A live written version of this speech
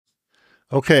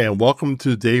Okay, and welcome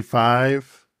to day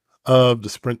 5 of the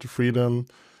Sprint to Freedom.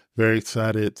 Very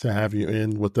excited to have you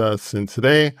in with us. And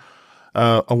today,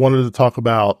 I wanted to talk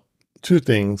about two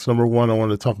things. Number one, I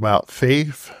wanted to talk about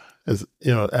faith, as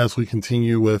we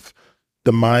continue with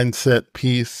the mindset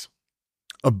piece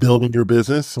of building your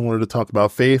business. I wanted to talk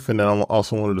about faith, and then I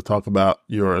also wanted to talk about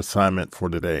your assignment for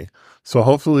today. So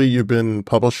hopefully you've been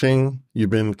publishing, you've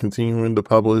been continuing to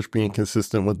publish, being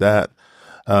consistent with that,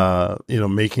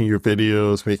 making your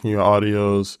videos, making your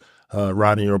audios,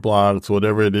 writing your blogs,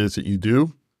 whatever it is that you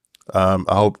do.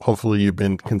 Hopefully you've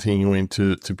been continuing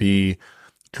to be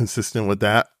consistent with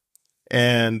that.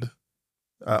 And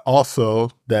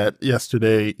also that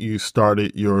yesterday you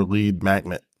started your lead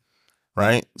magnet,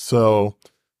 right? So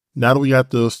now that we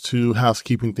got those two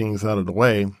housekeeping things out of the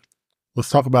way, let's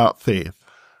talk about faith.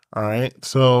 All right.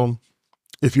 So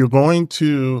if you're going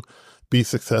to be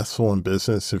successful in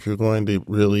business, if you're going to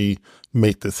really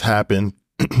make this happen,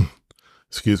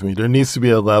 excuse me, there needs to be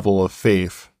a level of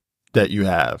faith that you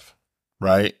have,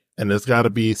 right? And there's got to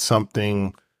be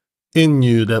something in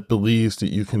you that believes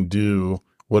that you can do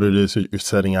what it is that you're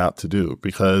setting out to do.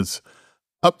 Because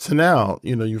up to now,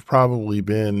 you've probably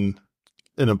been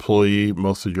an employee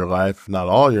most of your life, not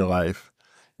all your life.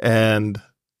 And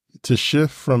to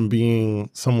shift from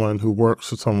being someone who works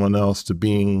for someone else to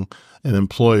being an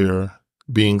employer,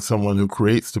 being someone who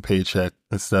creates the paycheck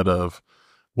instead of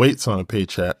waits on a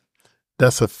paycheck,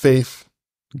 that's a faith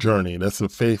journey. That's a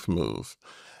faith move.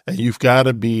 And you've got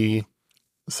to be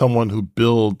someone who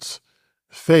builds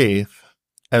faith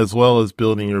as well as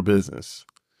building your business.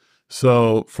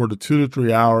 So for the 2 to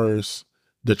 3 hours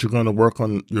that you're going to work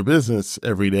on your business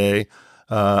every day,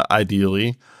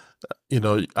 ideally,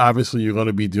 obviously you're going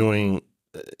to be doing,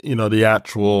 the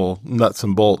actual nuts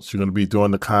and bolts. You're going to be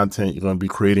doing the content. You're going to be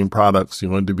creating products.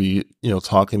 You're going to be,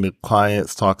 talking to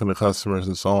clients, talking to customers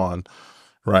and so on.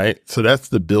 Right. So that's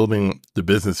the building the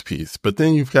business piece. But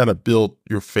then you've got to build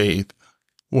your faith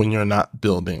when you're not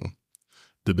building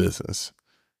the business.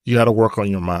 You got to work on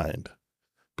your mind,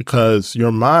 because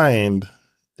your mind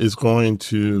is going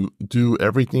to do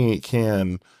everything it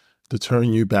can to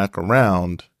turn you back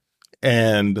around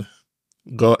and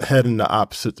head in the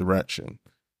opposite direction.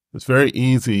 It's very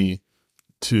easy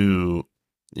to,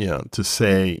 to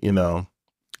say,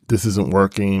 this isn't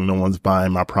working. No one's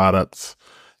buying my products,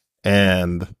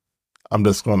 and I'm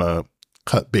just going to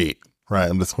cut bait, right?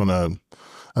 I'm just going to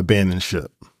abandon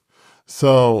ship.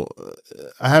 So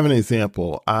I have an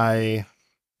example. I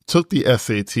took the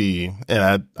SAT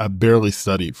and I barely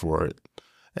studied for it,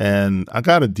 and I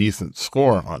got a decent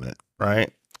score on it,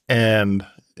 right? And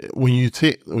when you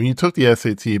took the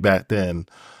SAT back then,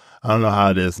 I don't know how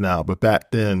it is now, but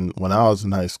back then when I was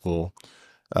in high school,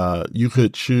 you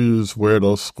could choose where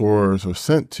those scores were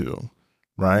sent to,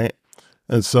 right?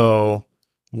 And so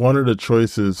one of the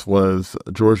choices was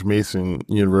George Mason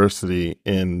University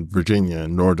in Virginia,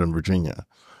 in Northern Virginia,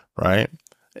 right?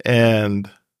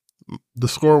 And the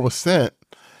score was sent,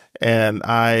 and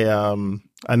I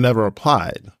never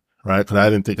applied, right? Because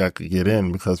I didn't think I could get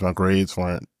in because my grades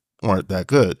weren't that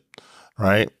good,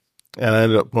 right? And I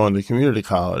ended up going to community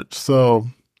college. So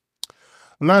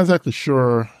I'm not exactly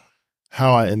sure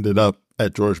how I ended up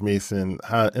at George Mason,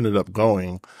 how I ended up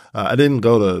going. I didn't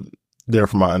go to there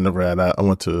for my undergrad. I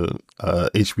went to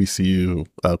HBCU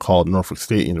called Norfolk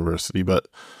State University, but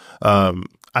I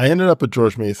ended up at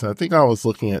George Mason. I think I was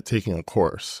looking at taking a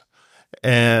course,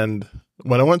 and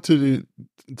when I went to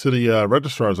the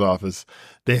registrar's office,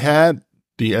 they had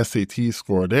the SAT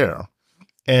score there,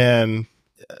 and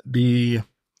the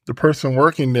person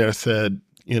working there said,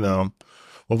 well,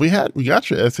 we got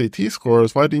your SAT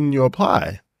scores. Why didn't you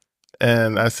apply?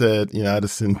 And I said, I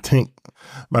just didn't think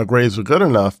my grades were good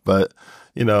enough. But,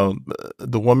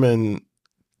 the woman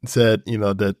said,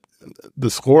 that the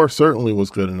score certainly was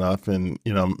good enough. And,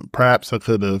 perhaps I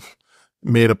could have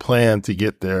made a plan to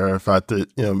get there if I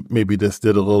did, maybe just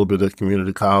did a little bit of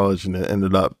community college and it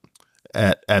ended up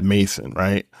at Mason,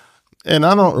 right? And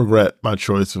I don't regret my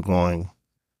choice of going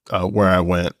where I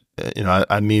went.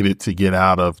 I needed to get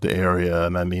out of the area,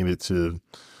 and I needed to,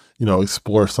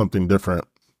 explore something different.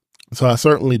 So I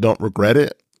certainly don't regret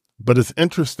it, but it's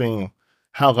interesting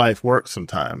how life works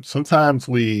sometimes. Sometimes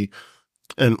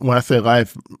and when I say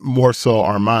life, more so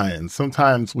our minds,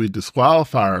 sometimes we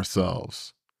disqualify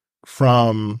ourselves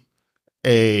from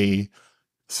a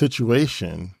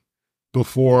situation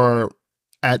before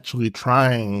actually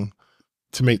trying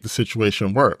to make the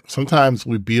situation work. Sometimes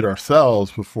we beat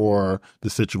ourselves before the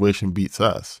situation beats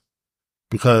us,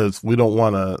 because we don't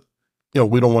want to,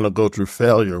 we don't want to go through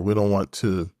failure. We don't want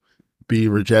to be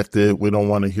rejected. We don't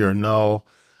want to hear no.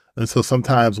 And so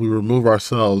sometimes we remove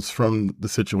ourselves from the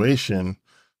situation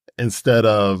instead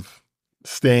of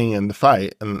staying in the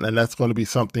fight. And that's going to be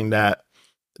something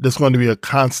that's going to be a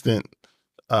constant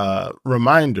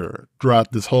reminder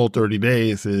throughout this whole 30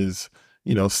 days is,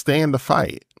 stay in the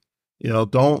fight.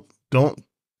 Don't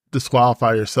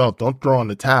disqualify yourself. Don't throw in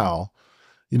the towel.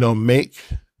 Make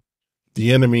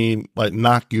the enemy like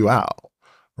knock you out,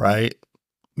 right?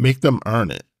 Make them earn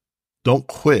it. Don't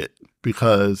quit,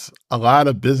 because a lot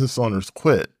of business owners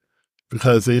quit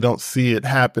because they don't see it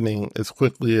happening as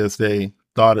quickly as they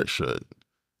thought it should.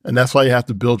 And that's why you have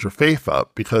to build your faith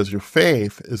up, because your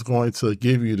faith is going to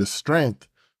give you the strength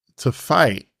to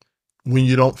fight when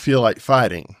you don't feel like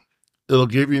fighting. It'll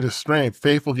give you the strength.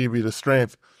 Faith will give you the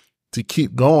strength to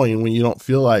keep going when you don't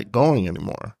feel like going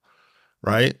anymore,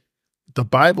 right? The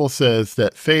Bible says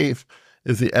that faith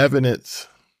is the evidence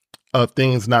of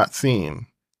things not seen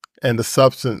and the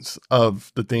substance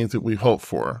of the things that we hope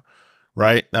for,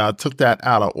 right? Now, I took that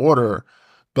out of order,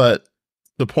 but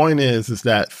the point is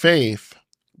that faith,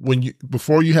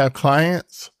 before you have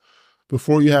clients,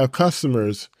 before you have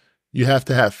customers, you have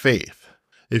to have faith.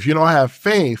 If you don't have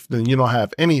faith, then you don't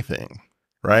have anything,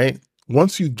 right?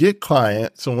 Once you get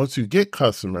clients and once you get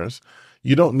customers,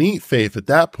 you don't need faith at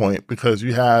that point because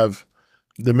you have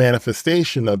the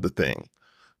manifestation of the thing.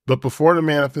 But before the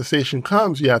manifestation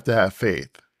comes, you have to have faith.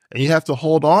 And you have to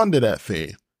hold on to that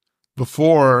faith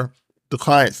before the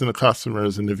clients and the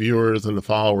customers and the viewers and the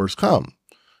followers come,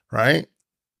 right?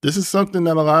 This is something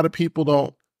that a lot of people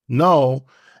don't know,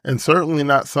 and certainly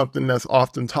not something that's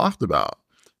often talked about.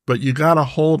 But you got to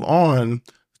hold on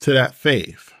to that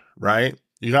faith, right?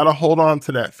 You got to hold on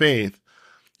to that faith.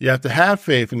 You have to have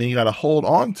faith, and then you got to hold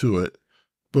on to it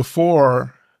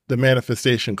before the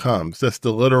manifestation comes. That's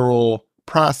the literal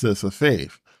process of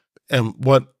faith. And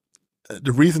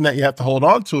the reason that you have to hold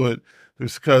on to it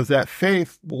is because that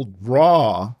faith will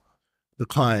draw the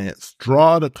clients,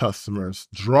 draw the customers,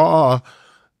 draw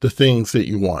the things that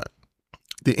you want,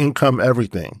 the income,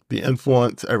 everything, the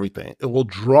influence, everything. It will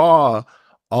draw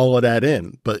all of that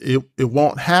in, but it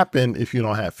won't happen if you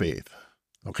don't have faith.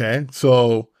 Okay.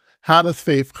 So how does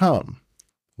faith come?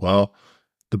 Well,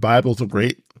 the Bible's a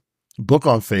great book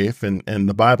on faith, and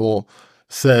the Bible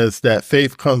says that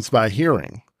faith comes by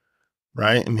hearing,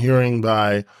 right? And hearing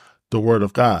by the word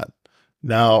of God.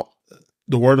 Now,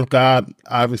 the word of God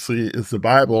obviously is the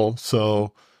Bible.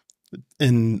 So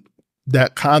in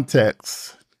that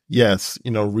context, yes,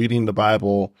 reading the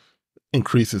Bible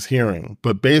increases hearing,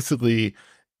 but basically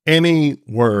any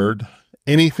word,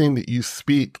 anything that you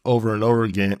speak over and over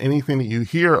again, anything that you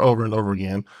hear over and over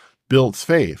again builds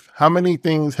faith. How many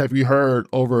things have you heard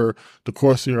over the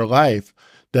course of your life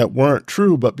that weren't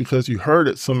true, but because you heard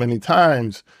it so many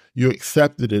times, you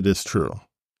accepted it as true,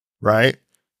 right?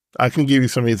 I can give you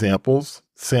some examples.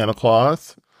 Santa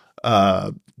Claus,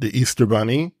 the Easter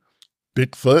Bunny,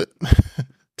 Bigfoot,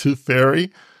 Tooth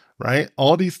Fairy, right?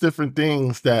 All these different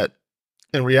things that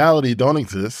in reality don't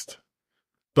exist,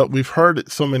 but we've heard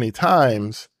it so many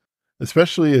times,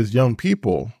 especially as young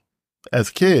people, as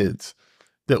kids,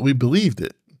 that we believed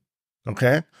it,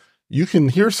 okay? You can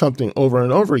hear something over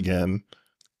and over again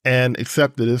and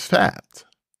accept it as fact,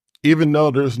 even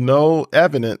though there's no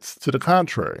evidence to the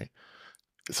contrary.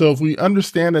 So if we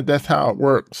understand that that's how it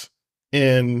works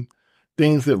in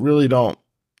things that really don't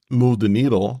move the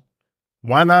needle,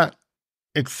 why not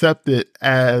accept it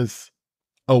as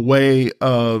a way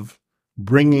of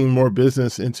bringing more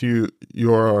business into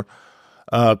your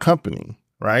company,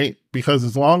 right? Because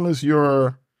as long as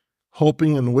you're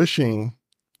hoping and wishing,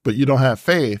 but you don't have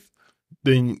faith,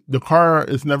 then the car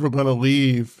is never going to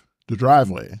leave the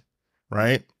driveway,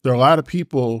 right? There are a lot of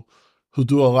people who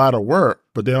do a lot of work,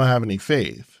 but they don't have any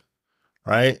faith,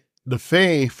 right? The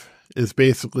faith is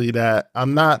basically that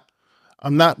I'm not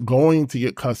going to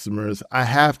get customers. I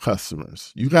have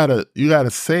customers. You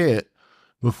gotta say it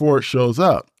before it shows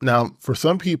up. Now, for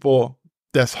some people,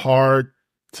 that's hard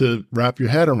to wrap your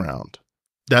head around.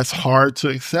 That's hard to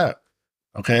accept.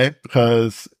 Okay,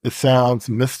 because it sounds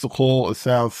mystical, it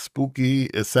sounds spooky,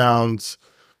 it sounds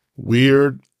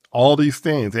weird, all these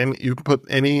things. And you can put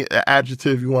any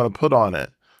adjective you want to put on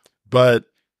it. But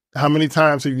how many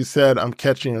times have you said, I'm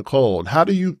catching a cold? How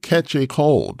do you catch a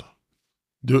cold?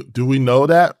 Do we know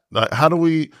that? Like, how do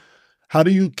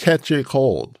you catch a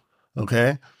cold?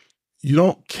 Okay, you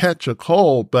don't catch a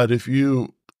cold, but if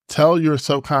you tell your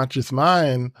subconscious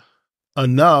mind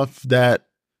enough that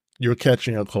you're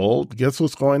catching a cold, guess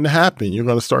what's going to happen? You're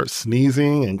going to start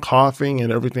sneezing and coughing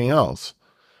and everything else,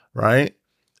 right?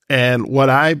 And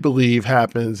what I believe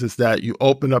happens is that you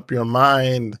open up your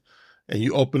mind and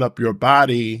you open up your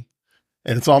body,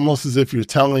 and it's almost as if you're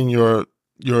telling your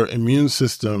your immune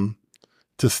system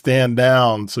to stand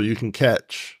down so you can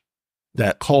catch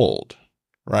that cold,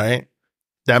 right?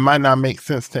 That might not make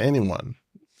sense to anyone,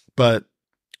 but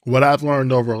what I've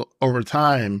learned over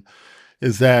time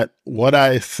is that what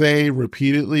I say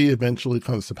repeatedly eventually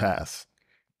comes to pass.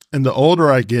 And the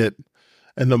older I get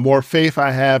and the more faith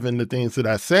I have in the things that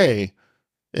I say,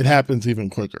 it happens even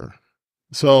quicker.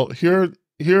 So here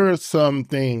are some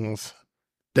things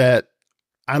that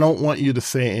I don't want you to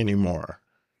say anymore.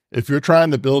 If you're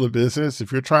trying to build a business,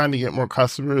 if you're trying to get more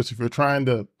customers, if you're trying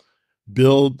to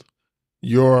build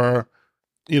your,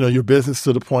 your business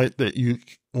to the point that you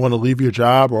want to leave your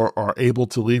job or are able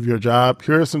to leave your job,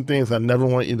 here are some things I never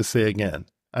want you to say again.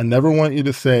 I never want you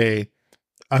to say,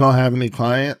 I don't have any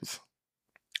clients.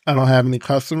 I don't have any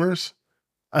customers.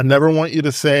 I never want you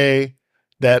to say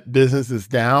that business is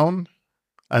down.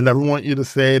 I never want you to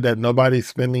say that nobody's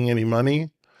spending any money.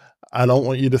 I don't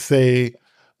want you to say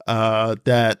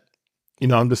that,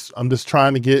 I'm just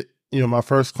trying to get, my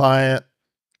first client,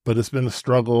 but it's been a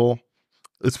struggle.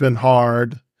 It's been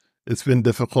hard. It's been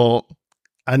difficult.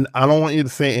 And I don't want you to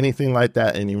say anything like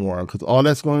that anymore, because all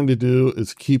that's going to do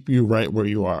is keep you right where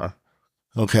you are.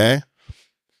 Okay?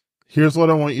 Here's what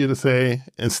I want you to say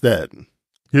instead.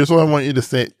 Here's what I want you to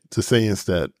say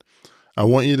instead. I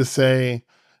want you to say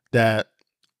that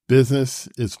business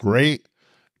is great.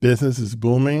 Business is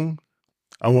booming.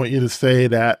 I want you to say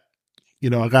that,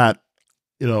 I got,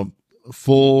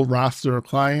 full roster of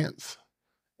clients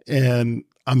and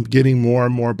I'm getting more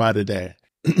and more by the day.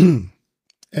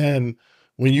 And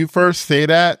when you first say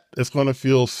that, it's going to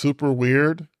feel super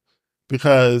weird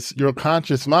because your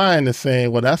conscious mind is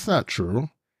saying, well, that's not true,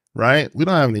 right? We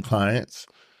don't have any clients.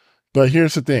 But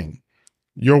here's the thing.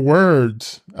 Your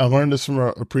words, I learned this from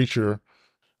a preacher,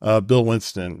 Bill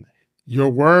Winston. Your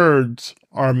words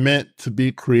are meant to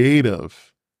be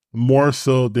creative more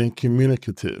so than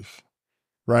communicative,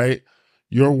 right?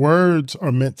 Your words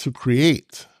are meant to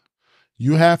create.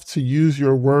 You have to use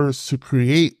your words to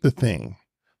create the thing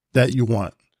that you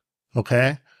want,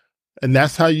 okay? And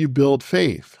that's how you build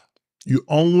faith. You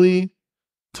only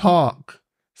talk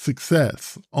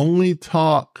success, only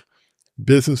talk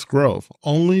business growth,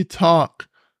 only talk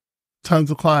tons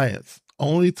of clients,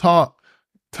 only talk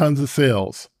tons of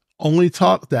sales, only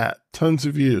talk that, tons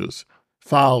of views,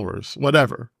 followers,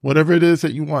 whatever it is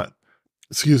that you want.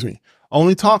 Excuse me.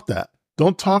 Only talk that.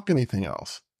 Don't talk anything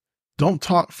else. Don't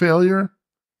talk failure.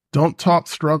 Don't talk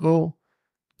struggle.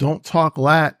 Don't talk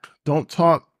lack. Don't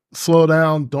talk slow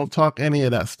down. Don't talk any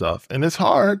of that stuff. And it's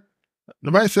hard.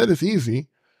 Nobody said it's easy,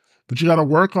 but you got to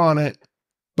work on it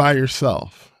by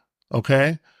yourself.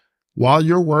 Okay. While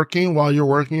you're working a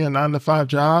 9-to-5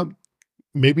 job,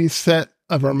 maybe set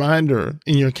a reminder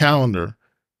in your calendar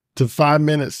to 5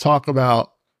 minutes talk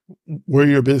about where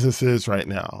your business is right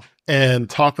now and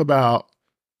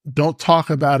don't talk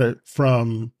about it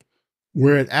from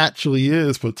where it actually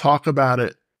is, but talk about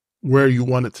it where you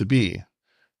want it to be.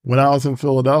 When I was in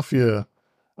Philadelphia,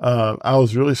 I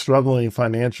was really struggling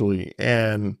financially,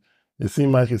 and it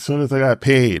seemed like as soon as I got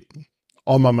paid,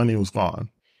 all my money was gone,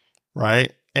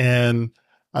 right? And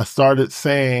I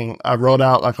wrote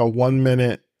out like a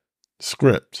 1-minute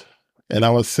script, and I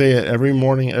would say it every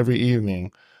morning, every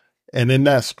evening. And in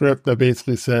that script, I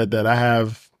basically said that I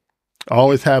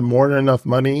always have more than enough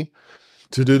money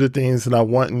to do the things that I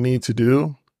want and need to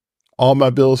do. All my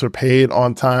bills are paid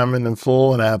on time and in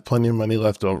full, and I have plenty of money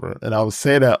left over. And I would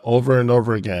say that over and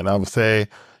over again. I would say,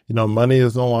 money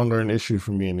is no longer an issue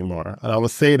for me anymore. And I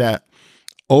would say that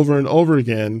over and over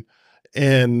again.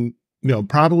 And,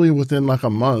 probably within like a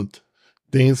month,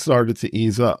 things started to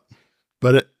ease up.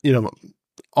 But,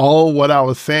 all what I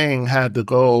was saying had to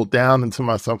go down into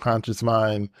my subconscious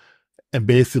mind and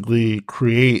basically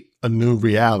create a new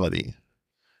reality.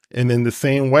 And in the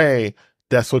same way,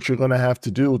 that's what you're going to have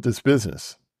to do with this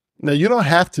business. Now, you don't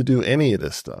have to do any of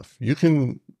this stuff. You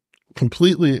can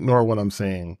completely ignore what I'm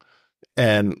saying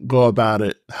and go about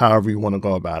it however you want to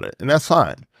go about it. And that's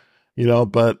fine,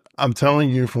 but I'm telling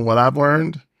you from what I've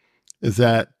learned is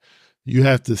that you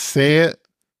have to say it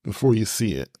before you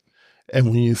see it. And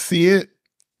when you see it,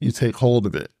 you take hold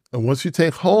of it. And once you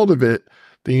take hold of it,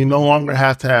 then you no longer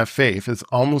have to have faith. It's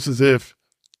almost as if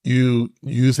you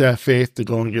use that faith to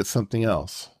go and get something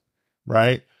else,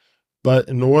 right? But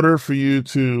in order for you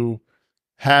to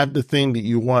have the thing that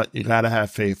you want, you got to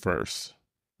have faith first,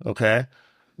 okay?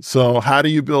 So how do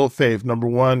you build faith? Number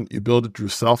one, you build it through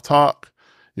self-talk.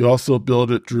 You also build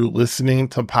it through listening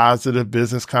to positive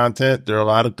business content. There are a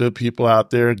lot of good people out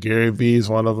there. Gary Vee is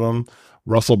one of them.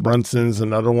 Russell Brunson's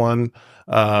another one.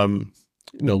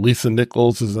 Lisa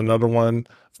Nichols is another one.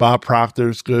 Bob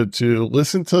Proctor's good too.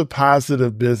 Listen to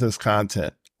positive business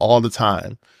content all the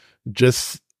time.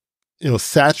 Just,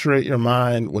 saturate your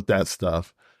mind with that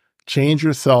stuff. Change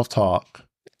your self-talk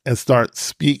and start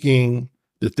speaking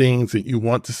the things that you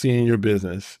want to see in your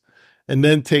business, and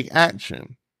then take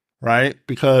action, right?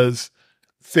 Because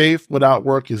faith without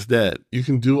work is dead. You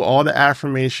can do all the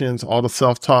affirmations, all the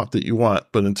self-talk that you want,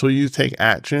 but until you take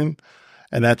action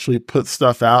and actually put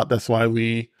stuff out, that's why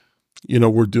we're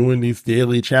doing these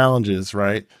daily challenges,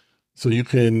 right? So you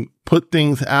can put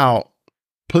things out,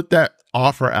 put that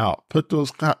offer out, put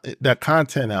that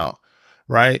content out,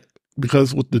 right?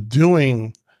 Because with the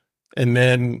doing and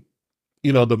then,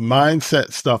 the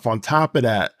mindset stuff on top of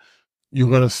that, you're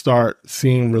going to start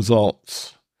seeing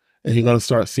results, and you're going to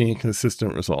start seeing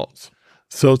consistent results.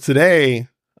 So today,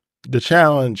 the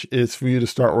challenge is for you to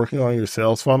start working on your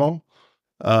sales funnel.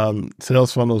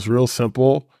 Sales funnel is real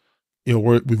simple.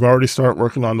 We've already started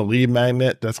working on the lead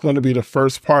magnet. That's going to be the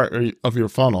first part of your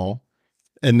funnel.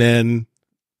 And then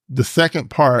the second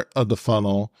part of the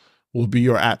funnel will be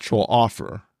your actual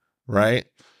offer, right?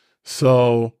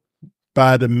 So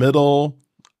by the middle,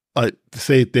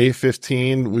 say day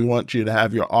 15, we want you to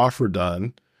have your offer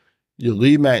done, your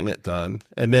lead magnet done.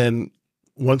 And then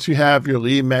once you have your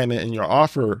lead magnet and your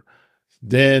offer,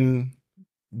 then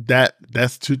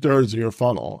that's 2/3 of your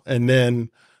funnel. And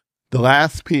then the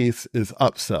last piece is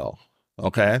upsell.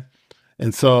 Okay.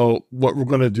 And so what we're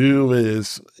going to do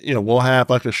is, we'll have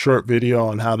like a short video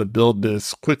on how to build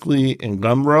this quickly in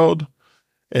Gumroad.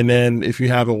 And then if you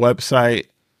have a website,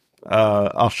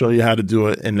 I'll show you how to do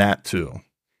it in that too.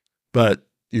 But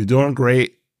you're doing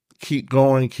great. Keep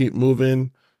going, keep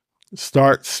moving.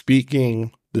 Start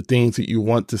speaking the things that you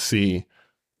want to see,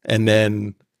 and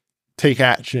then take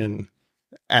action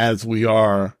as we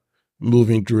are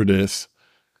moving through this.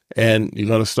 And you're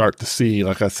going to start to see,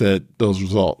 like I said, those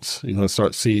results. You're going to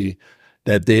start to see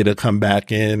that data come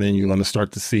back in, and you're going to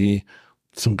start to see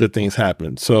some good things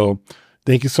happen. So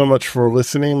thank you so much for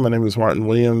listening. My name is Martin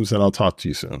Williams, and I'll talk to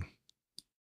you soon.